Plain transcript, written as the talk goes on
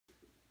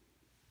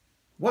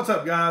What's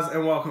up, guys,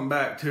 and welcome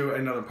back to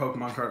another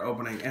Pokemon card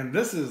opening. And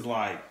this is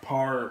like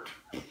part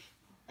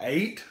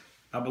 8,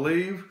 I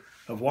believe,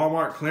 of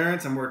Walmart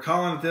clearance. And we're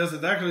calling it this.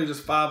 It's actually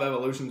just 5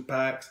 evolutions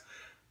packs,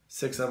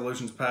 6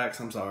 evolutions packs.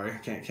 I'm sorry, I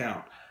can't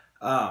count.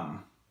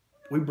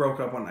 We broke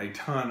up on a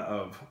ton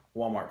of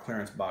Walmart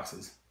clearance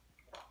boxes.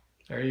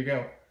 There you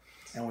go.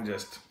 And we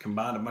just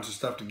combined a bunch of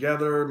stuff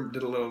together,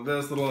 did a little of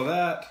this, a little of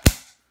that.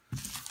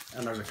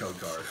 And there's a code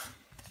card.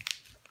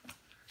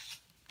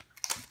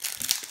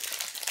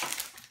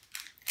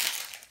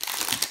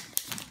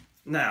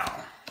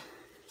 Now,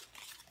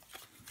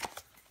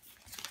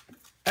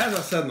 as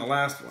I said in the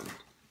last one,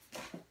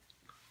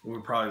 we're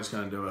probably just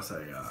going to do us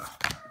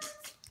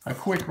a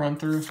quick run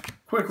through.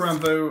 Quick run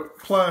through.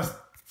 Plus,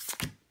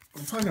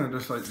 we're probably going to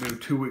just like do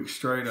 2 weeks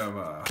straight of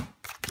a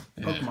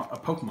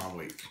Pokemon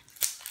week,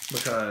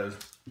 because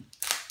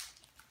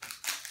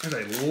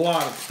there's a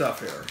lot of stuff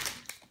here.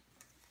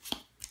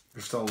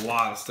 There's still a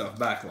lot of stuff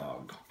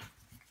backlogged.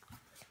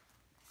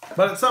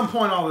 But at some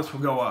point, all this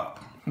will go up.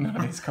 None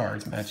of these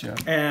cards match up.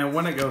 And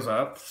when it goes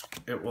up,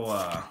 it will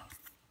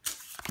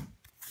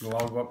it'll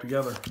all go up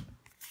together.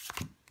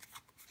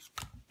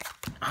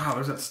 Ah,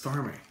 there's that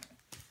Starmie.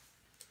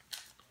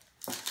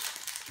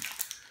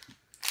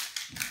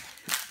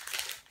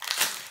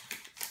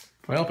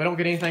 Well, if I don't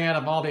get anything out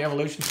of all the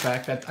evolutions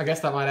pack, I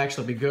guess that might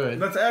actually be good.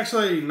 That's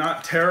actually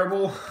not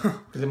terrible.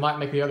 Because it might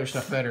make the other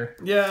stuff better.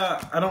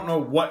 Yeah, I don't know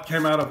what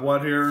came out of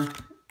what here.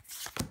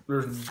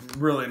 There's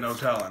really no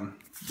telling.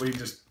 We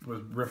just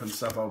was ripping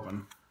stuff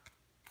open.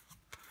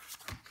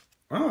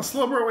 Oh,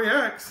 Slowbro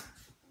EX.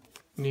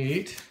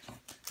 Neat.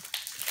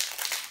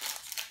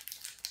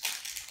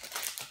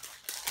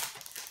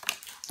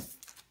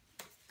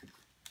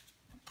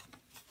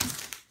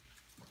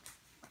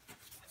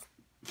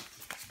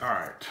 All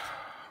right.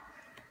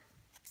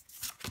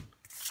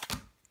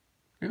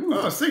 Ooh.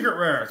 Oh, a secret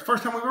rare. It's the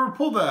first time we've ever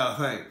pulled that, I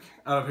think,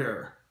 out of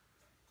here.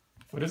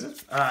 What is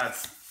it?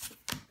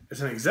 It's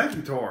an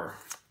Executor.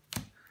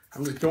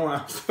 I'm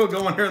still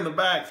going here in the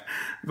back,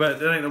 but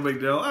it ain't no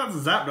big deal. That's a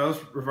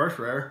Zapdos reverse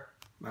rare.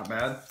 Not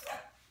bad.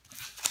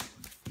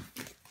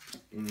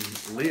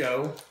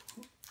 Leo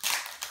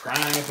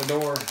crying at the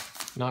door.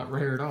 Not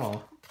rare at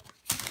all.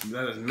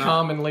 That is not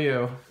Common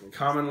Leo.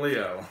 Common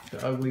Leo.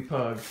 The ugly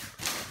pug.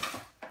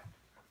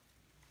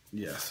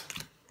 Yes.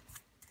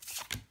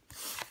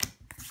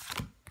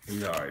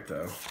 He's alright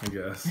though, I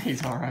guess.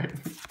 He's alright.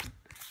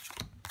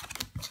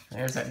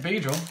 There's that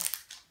Beedrill.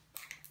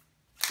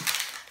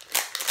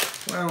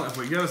 Well, if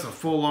we get us a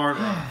full art,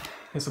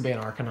 This will be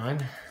an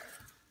Arcanine.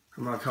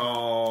 I'm going to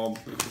call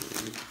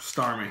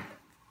Starmie.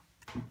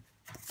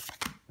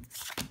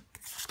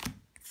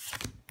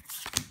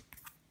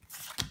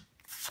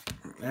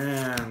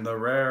 And the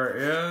rare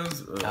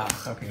is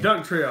okay.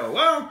 Dugtrio.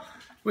 Well,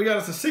 we got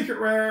us a secret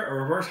rare, a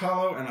reverse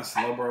holo, and a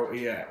Slowbro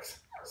EX.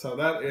 So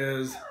that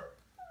is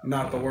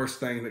not the worst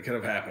thing that could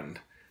have happened.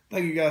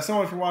 Thank you guys so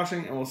much for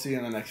watching, and we'll see you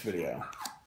in the next video.